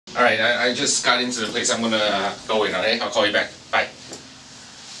All right, I just got into the place. I'm gonna go in. Okay, I'll call you back. Bye.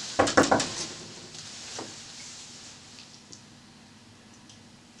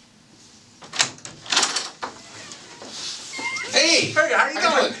 Hey! Hey, how you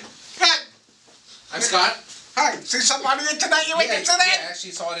doing? Good. I'm Scott. Hi, see somebody in tonight you ain't interested in? Yeah, I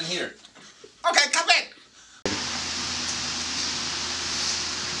actually saw it in here. Okay, come in.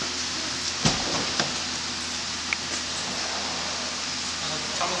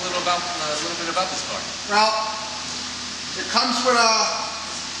 Tell me a little bit about this car. Well, it comes with a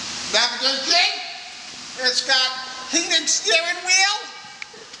navigation. It's got heated steering wheel.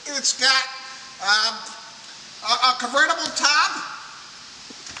 It's got a convertible top.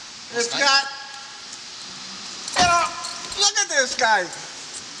 It's got, you know, look at this guy.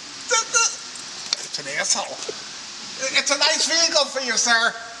 It's an asshole. It's a nice vehicle for you,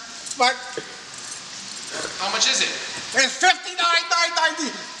 sir, but How much is it? it's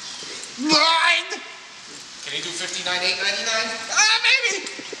 $59,999. Can you do $59,899? Maybe.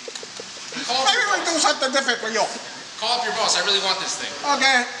 Call up Maybe your we do boss. something different for you. Call up your boss. I really want this thing.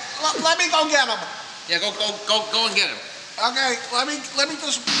 Okay, let me go get him. Yeah, go and get him. Okay, let me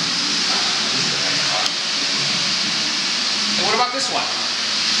just. And what about this one?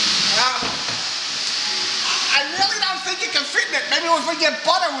 I really don't think you can fit in it. Maybe if we get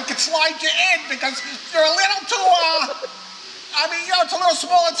butter, we can slide you in because you're a little too. I mean, you know, it's a little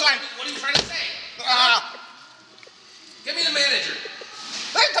small inside. What are you trying to say? Give me the manager.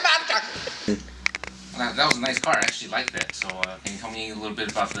 There's the manager. That was a nice car. I actually like that. So can you tell me a little bit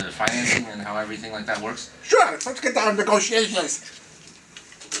about the financing and how everything like that works? Sure, let's get down to negotiations.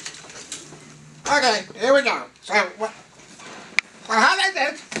 Okay, here we go. So, well, how did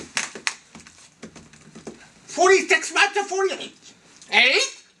I did? 46 months or 48? 8?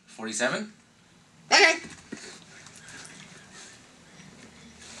 47? Okay.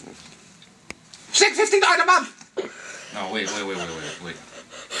 $659 a month. No, wait. A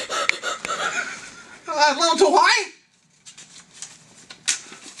little too high?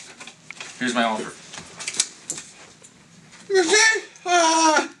 Here's my offer. You see?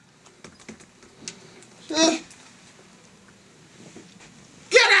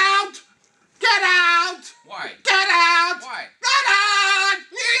 Get out! Get out! Why? Get out! Why? Get out!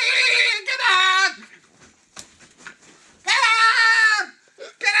 Get out! Get out!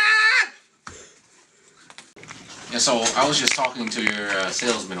 Get out! Yeah, so I was just talking to your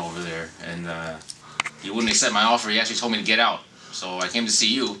salesman over there, and you wouldn't accept my offer. He actually told me to get out. So I came to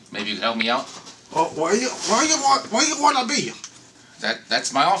see you. Maybe you could help me out? Oh, where you want to be?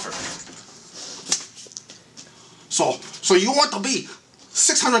 That's my offer. So you want to be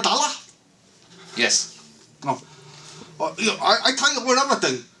 $600? Yes. No. I tell you one other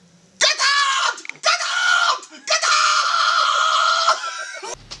thing. Get out! Get out! Get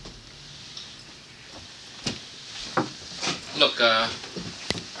out! Look, I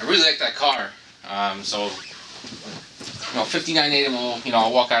really like that car. So, you know, $59.80.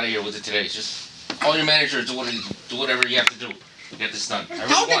 I'll walk out of here with it today. Just call your manager. Do whatever you have to do to get this done. I really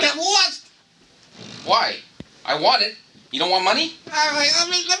How did want get it. lost? Why? I want it. You don't want money? All right, let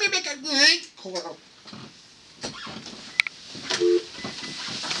me make a call.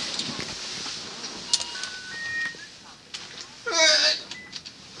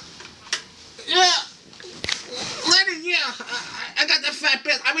 Yeah, Lenny. Yeah, I got the fat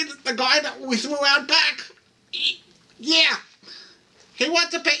bit. I mean, the guy that we threw out back. Yeah, he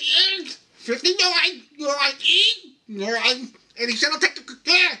wants to pay $59. And he said, "I'll take the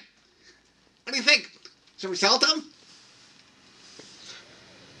yeah." What do you think? Should we sell it to him?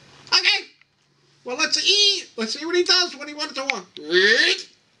 Okay. Well, let's see what he does when he wants to want.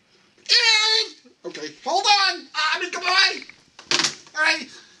 Okay, hold on. Come on. All right,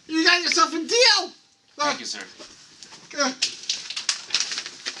 you got yourself a deal. Thank you, sir.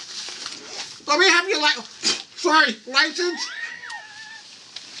 Let me have your license. Sorry.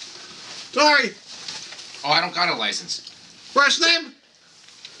 Oh, I don't got a license. First name?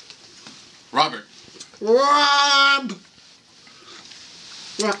 Robert. Rob.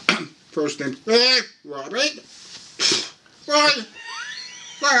 First name. Hey, Robert. Sorry,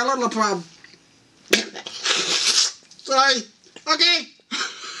 a little problem. Sorry. Okay.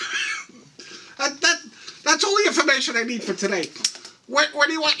 That's all the information I need for today. What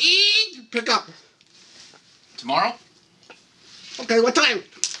do you want to eat? Pick up. Tomorrow? Okay, what time?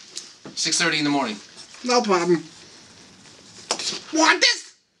 6:30 in the morning. No problem. Want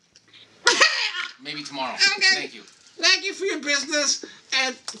this? Maybe tomorrow. Okay. Thank you. Thank you for your business.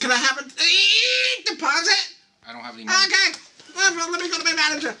 And can I have a deposit? I don't have any money. Okay. Let me go to my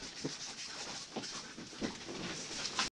manager.